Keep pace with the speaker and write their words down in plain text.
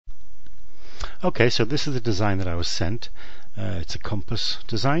Okay, so this is the design that I was sent. It's a compass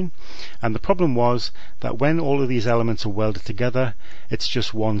design, and the problem was that when all of these elements are welded together, it's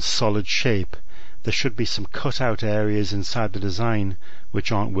just one solid shape. There should be some cutout areas inside the design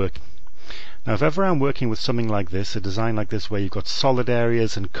which aren't working. Now if ever I'm working with something like this, a design like this where you've got solid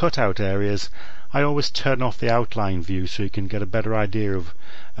areas and cutout areas, I always turn off the outline view so you can get a better idea of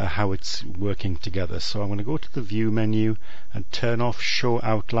how it's working together. So I'm going to go to the view menu and turn off show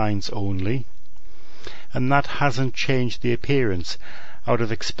outlines only, and that hasn't changed the appearance. I would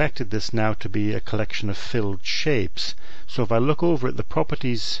have expected this now to be a collection of filled shapes. So if I look over at the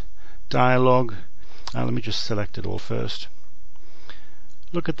properties dialog, let me just select it all first.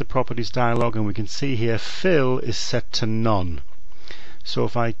 Look at the properties dialog and we can see here fill is set to none. So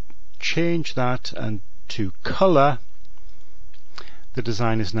if I change that and to color, the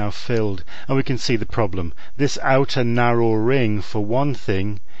design is now filled, and we can see the problem. This outer narrow ring, for one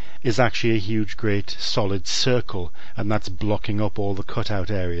thing, is actually a huge great solid circle, and that's blocking up all the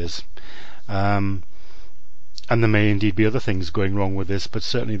cutout areas. And there may indeed be other things going wrong with this, but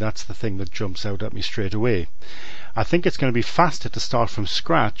certainly that's the thing that jumps out at me straight away. I think it's going to be faster to start from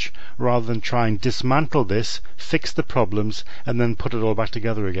scratch rather than try and dismantle this, fix the problems, and then put it all back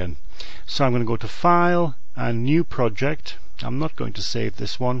together again. So I'm going to go to File and New Project. I'm not going to save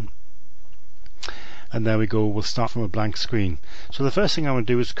this one. And there we go, we'll start from a blank screen. So the first thing I'm going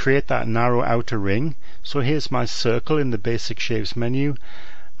to do is create that narrow outer ring. So here's my circle in the Basic Shapes menu.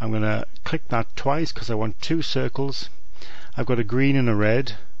 I'm going to click that twice because I want two circles. I've got a green and a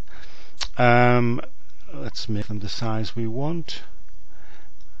red. Let's make them the size we want.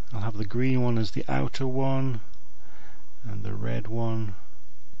 I'll have the green one as the outer one and the red one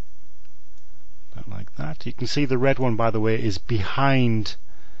about like that. You can see the red one, by the way, is behind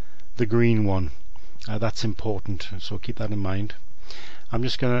the green one. That's important, so keep that in mind. I'm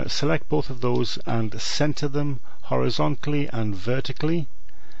just going to select both of those and center them horizontally and vertically.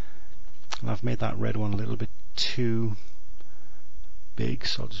 And I've made that red one a little bit too big,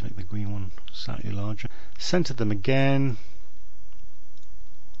 so I'll just make the green one slightly larger. Center them again.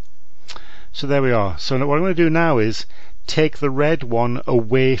 So there we are. So what I'm going to do now is take the red one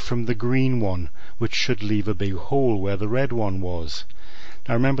away from the green one, which should leave a big hole where the red one was.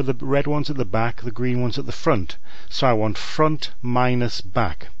 Now remember, the red one's at the back, the green one's at the front. So I want front minus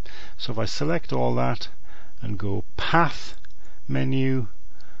back. So if I select all that and go Path menu,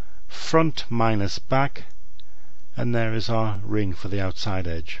 front minus back, and there is our ring for the outside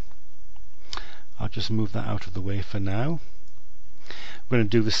edge. I'll just move that out of the way for now. I'm going to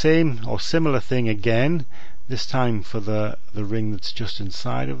do the same or similar thing again, this time for the ring that's just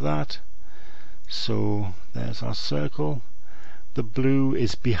inside of that. So there's our circle. The blue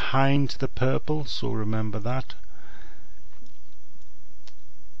is behind the purple, so remember that.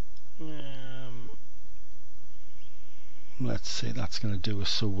 Let's say that's going to do us.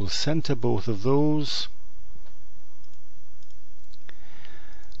 So we'll center both of those.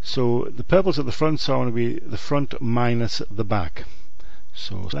 So the purple's at the front, so I want to be the front minus the back.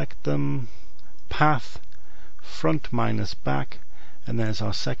 So select them, Path, front minus back, and there's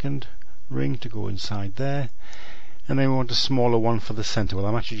our second ring to go inside there. And then we want a smaller one for the center. Well,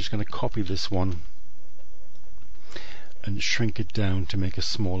 I'm actually just going to copy this one and shrink it down to make a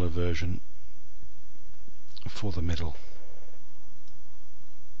smaller version for the middle.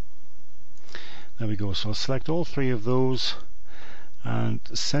 There we go. So I'll select all three of those and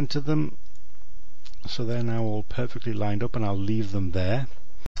center them so they're now all perfectly lined up, and I'll leave them there.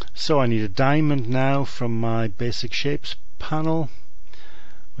 So I need a diamond now from my Basic Shapes panel,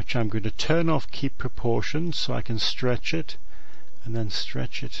 which I'm going to turn off Keep Proportions so I can stretch it and then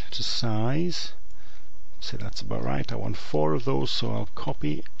stretch it to size. So that's about right. I want 4 of those, so I'll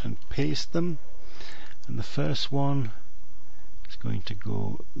copy and paste them, and the first one is going to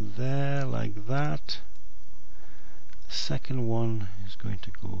go there like that. The second one is going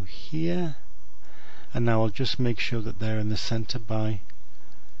to go here, and now I'll just make sure that they're in the center by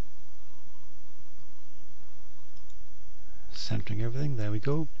centering everything. There we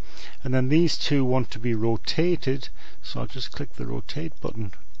go. And then these two want to be rotated, so I'll just click the rotate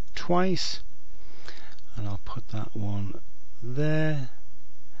button twice, and I'll put that one there.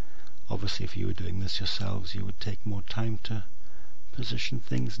 Obviously, if you were doing this yourselves, you would take more time to position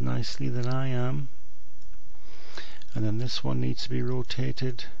things nicely than I am. And then this one needs to be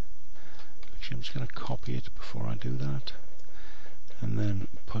rotated. Actually, I'm just going to copy it before I do that, and then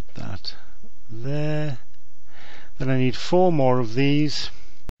put that there. Then I need 4 more of these.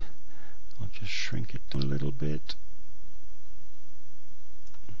 I'll just shrink it down a little bit,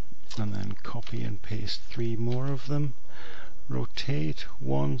 and then copy and paste 3 more of them. Rotate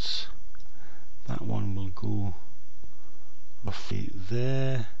once, That one will go roughly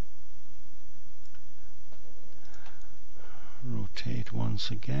there. Rotate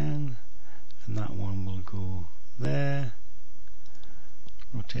once again, and that one will go there.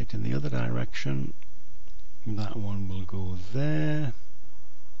 Rotate in the other direction, that one will go there.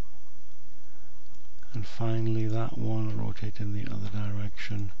 And finally that one, rotate in the other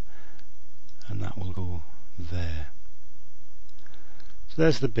direction, and that will go there. So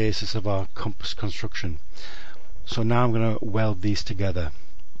there's the basis of our compass construction. So now I'm going to weld these together.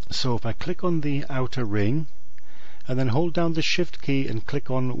 So if I click on the outer ring and then hold down the shift key and click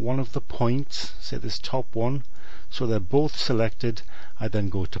on one of the points, say this top one, so they're both selected, I then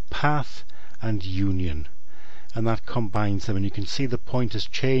go to path and union, and that combines them, and you can see the point has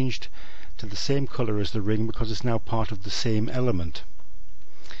changed to the same color as the ring because it's now part of the same element.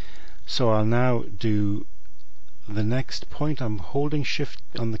 So I'll now do the next point. I'm holding shift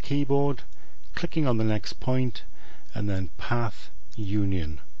on the keyboard, clicking on the next point, and then path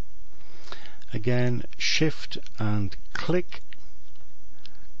union. Again, shift and click,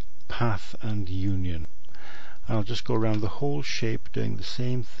 path and union. And I'll just go around the whole shape doing the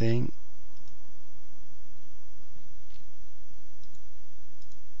same thing.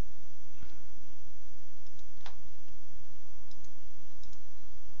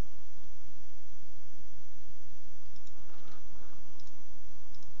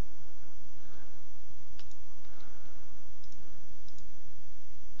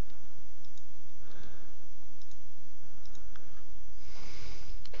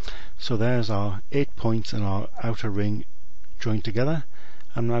 So there's our 8 points in our outer ring joined together.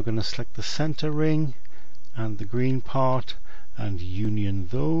 I'm now going to select the center ring and the green part and union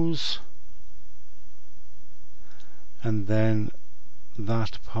those, and then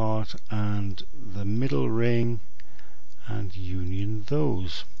that part and the middle ring and union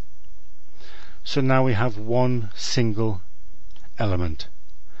those. So now we have one single element.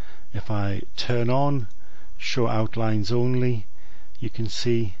 If I turn on show outlines only, you can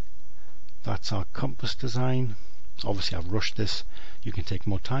see that's our compass design. Obviously I've rushed this, you can take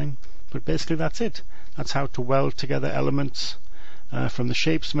more time, but basically that's it. That's how to weld together elements from the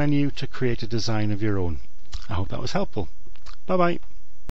shapes menu to create a design of your own. I hope that was helpful. Bye bye.